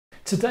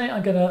Today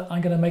I'm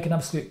gonna make an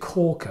absolute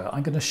corker.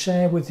 I'm gonna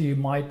share with you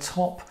my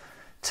top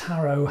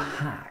tarot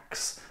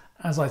hacks,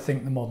 as I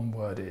think the modern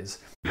word is.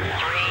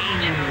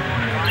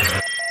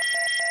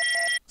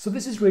 So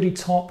this is really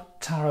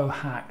top tarot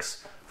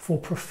hacks for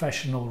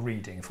professional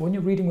reading, for when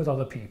you're reading with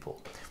other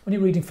people, when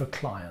you're reading for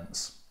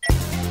clients.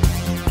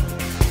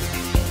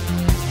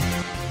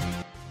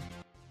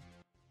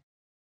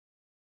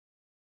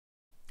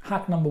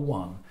 Hack number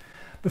one,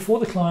 before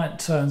the client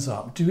turns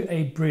up, do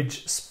a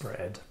bridge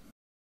spread.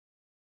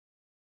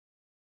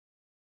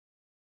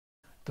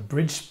 The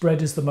bridge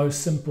spread is the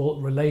most simple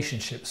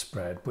relationship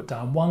spread. Put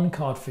down one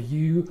card for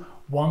you,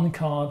 one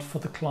card for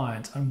the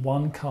client, and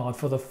one card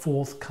for the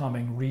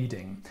forthcoming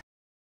reading.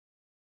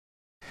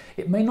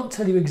 It may not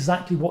tell you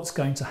exactly what's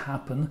going to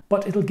happen,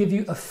 but it'll give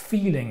you a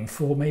feeling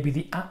for maybe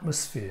the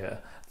atmosphere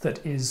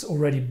that is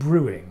already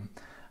brewing.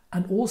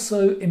 And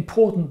also,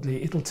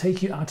 importantly, it'll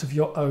take you out of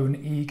your own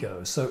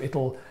ego. So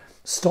it'll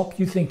stop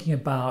you thinking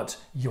about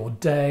your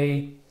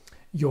day,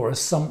 your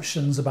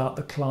assumptions about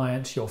the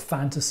client, your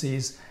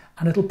fantasies,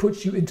 and it'll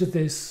put you into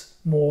this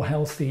more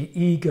healthy,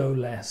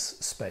 ego-less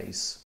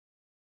space.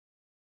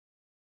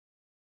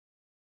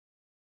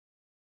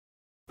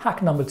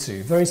 Hack number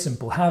two, very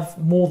simple, have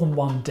more than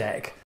one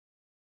deck.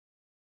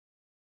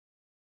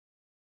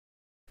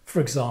 For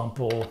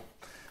example,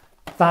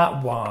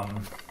 that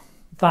one,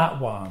 that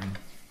one,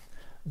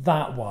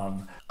 that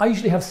one. I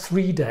usually have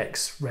 3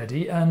 decks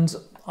ready, and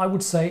I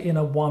would say in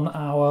a 1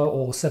 hour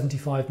or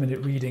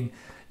 75-minute reading,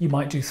 you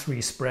might do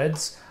 3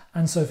 spreads.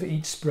 And so for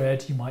each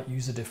spread, you might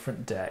use a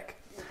different deck.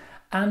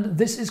 And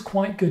this is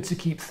quite good to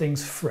keep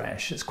things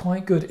fresh. It's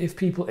quite good if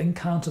people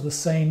encounter the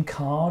same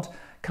card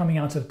coming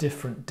out of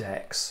different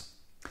decks.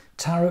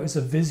 Tarot is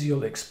a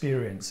visual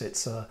experience.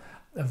 It's a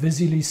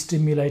visually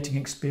stimulating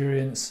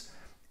experience.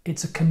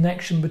 It's a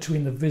connection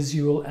between the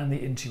visual and the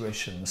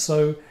intuition.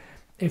 So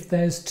if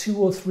there's 2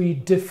 or 3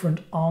 different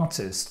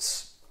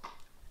artists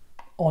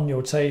on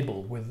your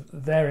table with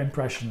their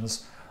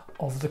impressions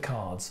of the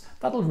cards,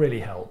 that'll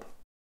really help.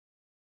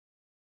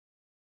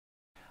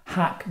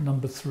 Hack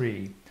number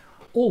 3,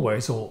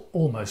 always or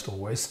almost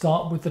always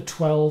start with the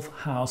 12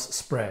 house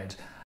spread.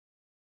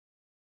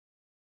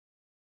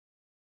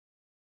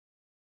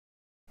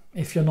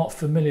 If you're not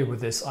familiar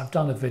with this, I've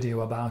done a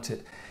video about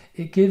it.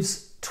 It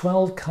gives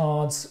 12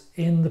 cards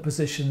in the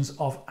positions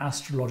of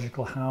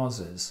astrological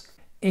houses.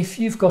 If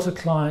you've got a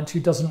client who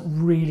doesn't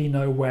really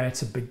know where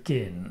to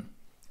begin,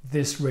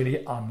 this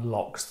really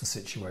unlocks the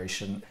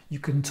situation. You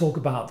can talk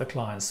about the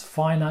client's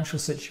financial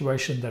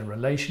situation, their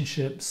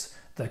relationships,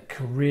 their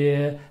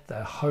career,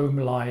 their home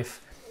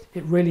life.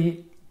 It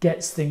really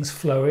gets things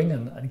flowing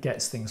and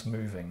gets things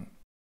moving.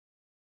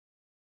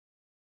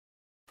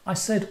 I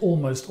said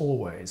almost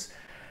always.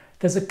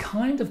 There's a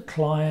kind of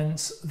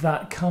client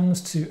that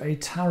comes to a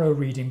tarot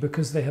reading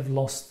because they have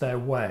lost their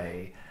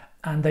way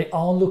and they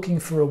are looking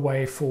for a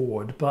way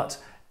forward, but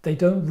they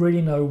don't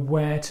really know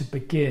where to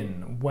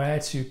begin, where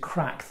to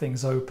crack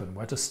things open,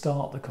 where to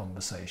start the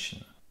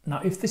conversation.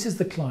 Now, if this is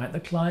the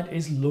client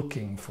is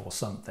looking for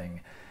something.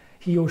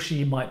 He or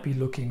she might be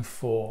looking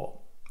for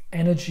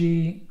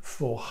energy,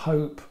 for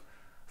hope,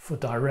 for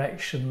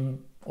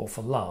direction, or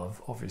for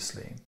love,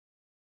 obviously.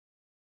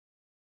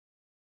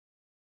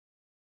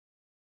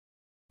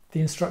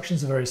 The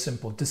instructions are very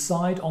simple.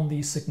 Decide on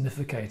the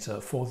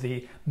significator for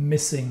the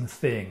missing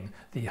thing,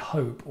 the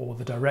hope or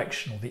the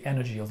direction or the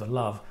energy or the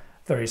love.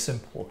 Very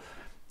simple.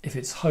 If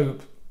it's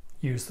hope,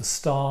 use the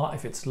star.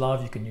 If it's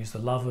love, you can use the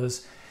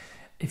lovers.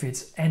 If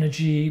it's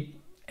energy,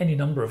 any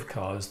number of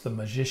cards, the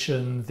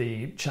Magician,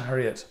 the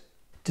Chariot.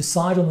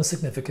 Decide on the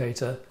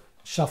significator,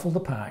 shuffle the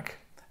pack,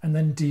 and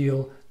then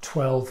deal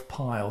 12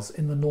 piles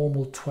in the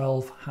normal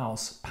 12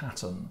 house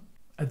pattern,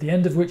 at the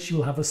end of which you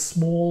will have a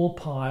small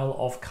pile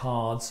of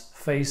cards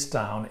face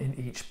down in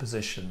each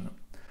position.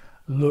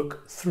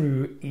 Look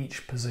through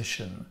each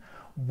position.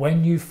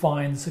 When you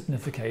find the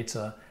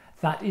significator,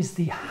 that is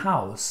the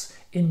house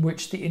in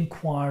which the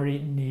inquiry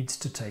needs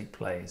to take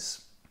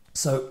place.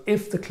 So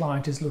if the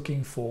client is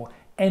looking for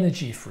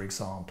energy, for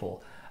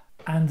example,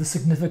 and the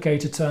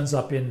significator turns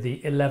up in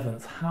the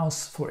 11th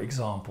house, for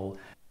example,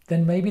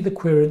 then maybe the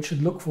querent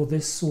should look for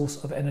this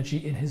source of energy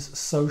in his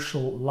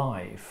social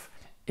life.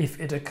 If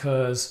it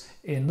occurs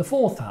in the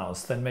 4th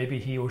house, then maybe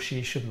he or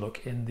she should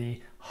look in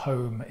the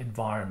home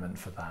environment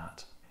for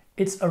that.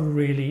 It's a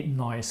really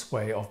nice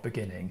way of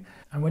beginning.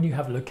 And when you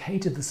have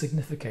located the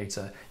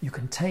significator, you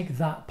can take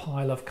that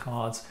pile of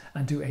cards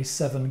and do a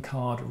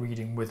 7-card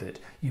reading with it.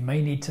 You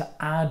may need to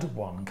add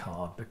 1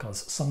 card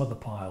because some of the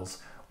piles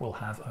will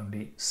have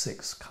only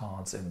 6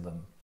 cards in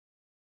them.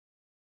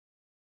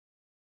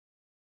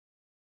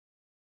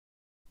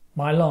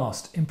 My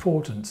last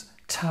important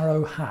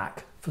tarot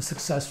hack for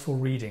successful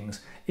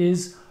readings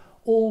is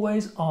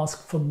always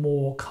ask for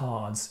more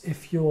cards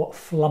if you're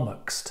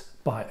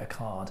flummoxed by a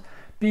card.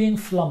 Being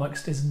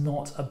flummoxed is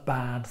not a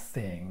bad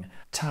thing.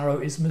 Tarot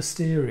is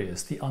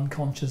mysterious. The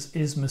unconscious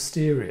is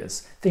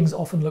mysterious. Things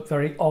often look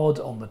very odd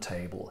on the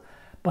table,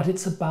 but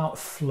it's about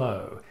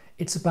flow.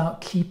 It's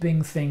about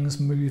keeping things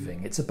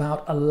moving. It's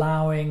about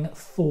allowing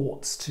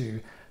thoughts to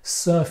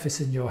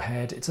surface in your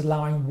head. It's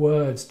allowing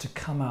words to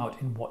come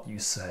out in what you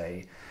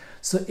say.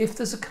 So if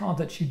there's a card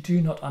that you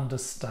do not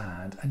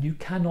understand and you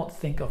cannot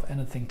think of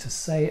anything to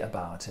say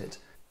about it,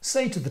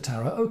 say to the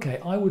tarot, okay,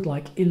 I would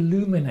like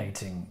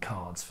illuminating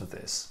cards for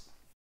this.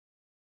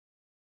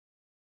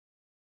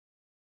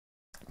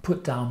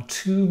 Put down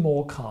 2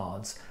 more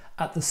cards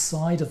at the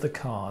side of the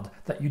card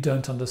that you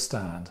don't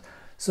understand,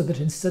 so that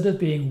instead of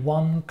being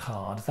 1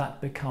 card, that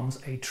becomes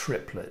a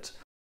triplet.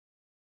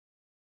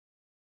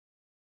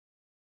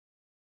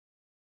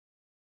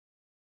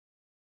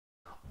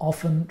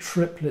 Often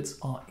triplets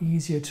are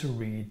easier to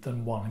read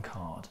than 1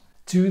 card.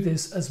 Do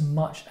this as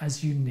much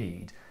as you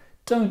need.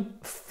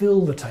 Don't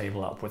fill the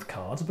table up with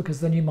cards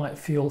because then you might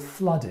feel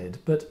flooded,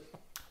 but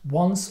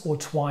once or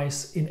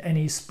twice in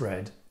any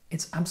spread,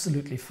 it's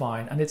absolutely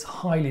fine and it's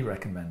highly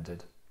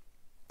recommended.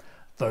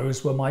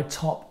 Those were my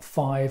top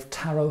 5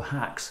 tarot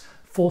hacks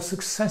for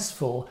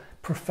successful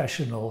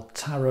professional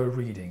tarot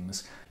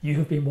readings. You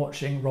have been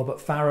watching Robert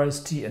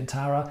Farrah's Tea and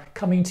Tarot,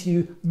 coming to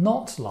you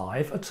not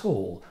live at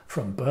all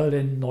from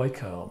Berlin,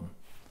 Neukölln.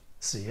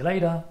 See you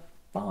later.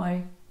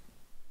 Bye.